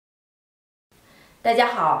大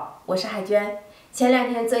家好，我是海娟。前2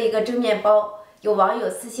天做一个蒸面包，有网友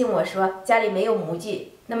私信我说家里没有模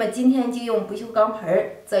具，那么今天就用不锈钢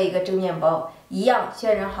盆做一个蒸面包，一样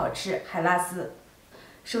暄软好吃还拉丝。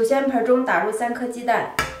首先盆中打入3颗鸡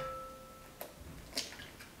蛋，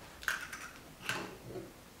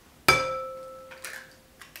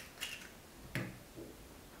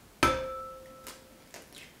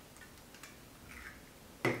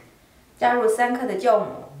加入3克的酵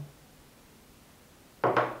母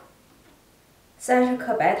，30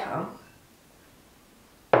克白糖，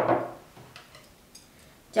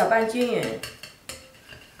搅拌均匀，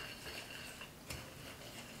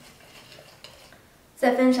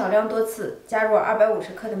再分少量多次，加入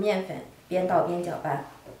250克的面粉，边倒边搅拌。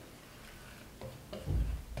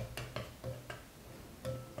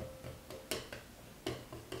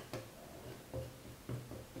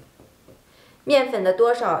面粉的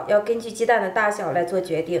多少要根据鸡蛋的大小来做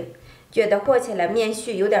决定。觉得和起来面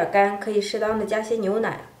絮有点干，可以适当的加些牛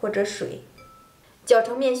奶或者水，搅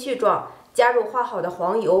成面絮状，加入化好的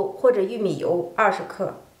黄油或者玉米油20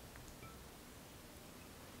克，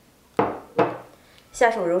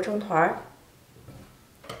下手揉成团儿。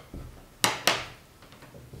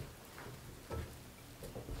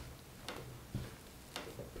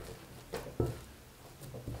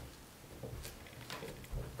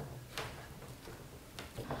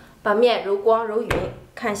把面揉光揉匀，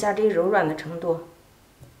看一下这柔软的程度，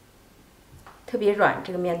特别软。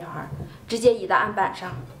这个面团直接移到案板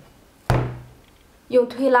上，用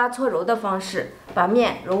推拉搓揉的方式把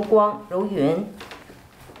面揉光揉匀。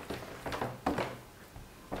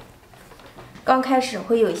刚开始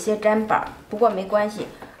会有一些粘板，不过没关系，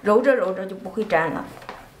揉着揉着就不会粘了。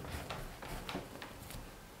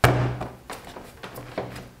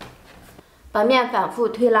把面反复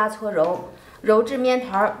推拉搓揉，揉至面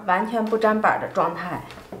团完全不粘板的状态。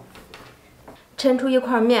抻出一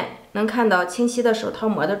块面，能看到清晰的手套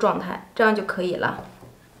膜的状态，这样就可以了。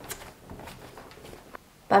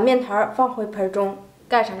把面团放回盆中，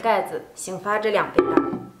盖上盖子，醒发至2倍大。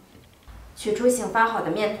取出醒发好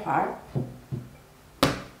的面团，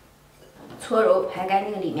搓揉排干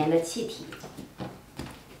净里面的气体。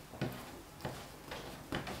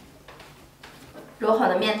揉好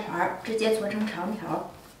的面团直接搓成长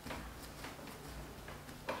条，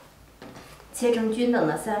切成均等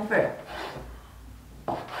的3份。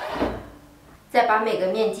再把每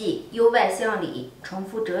个面剂由外向里重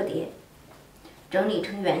复折叠，整理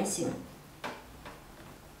成圆形。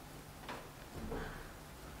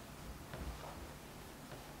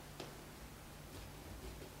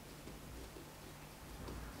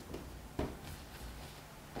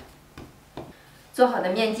做好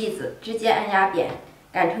的面剂子直接按压扁，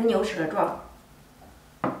擀成牛舌状。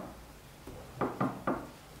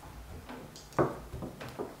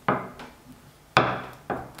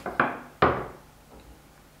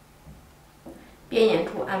边缘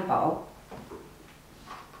处按薄，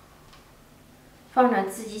放上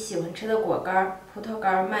自己喜欢吃的果干、葡萄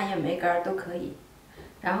干、蔓越莓干都可以，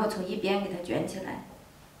然后从一边给它卷起来。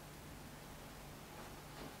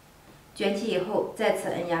卷起以后再次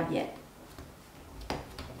按压扁，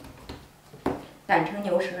擀成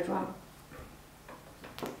牛舌状。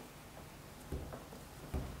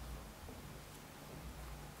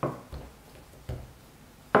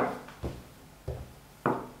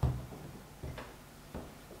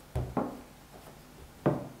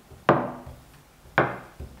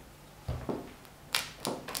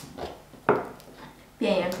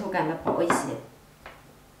边缘处擀得薄一些，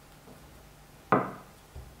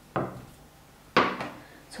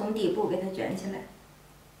从底部给它卷起来，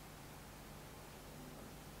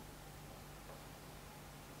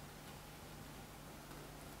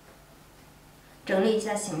整理一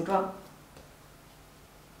下形状。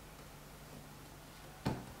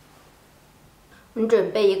我们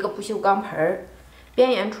准备一个不锈钢盆，边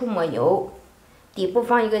缘处抹油，底部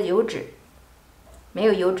放一个油纸，没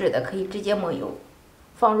有油纸的可以直接抹油。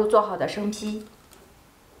放入做好的生坯，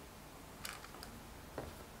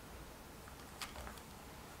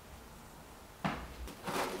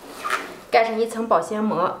盖上一层保鲜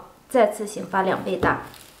膜，再次醒发2倍大。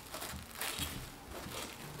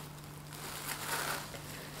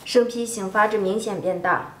生坯醒发至明显变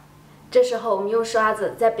大，这时候我们用刷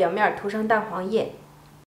子在表面涂上蛋黄液，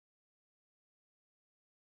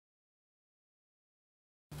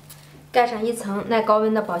盖上一层耐高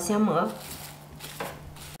温的保鲜膜。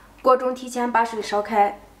锅中提前把水烧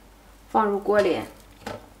开，放入锅里，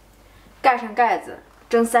盖上盖子，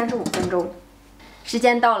蒸35分钟。时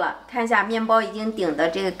间到了，看一下面包已经顶到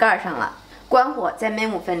这个盖上了，关火再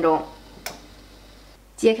焖5分钟。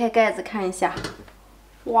揭开盖子看一下，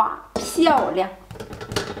哇，漂亮！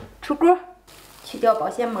出锅，去掉保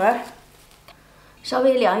鲜膜，稍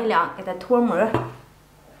微凉一凉，给它脱膜。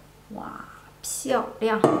哇，漂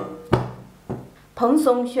亮，蓬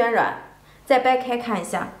松暄软。再掰开看一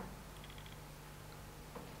下，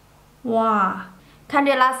哇，看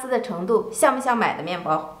这拉丝的程度，像不像买的面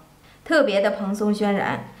包？特别的蓬松暄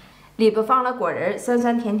软，里边放了果仁，酸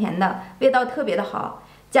酸甜甜的，味道特别的好。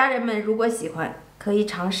家人们如果喜欢，可以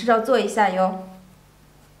尝试着做一下哟。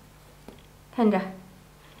看着，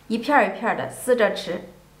一片一片的撕着吃，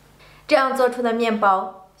这样做出的面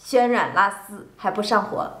包暄软拉丝还不上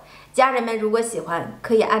火。家人们如果喜欢，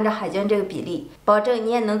可以按照海娟这个比例，保证你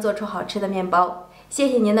也能做出好吃的面包。谢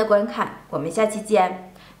谢您的观看，我们下期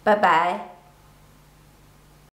见，拜拜。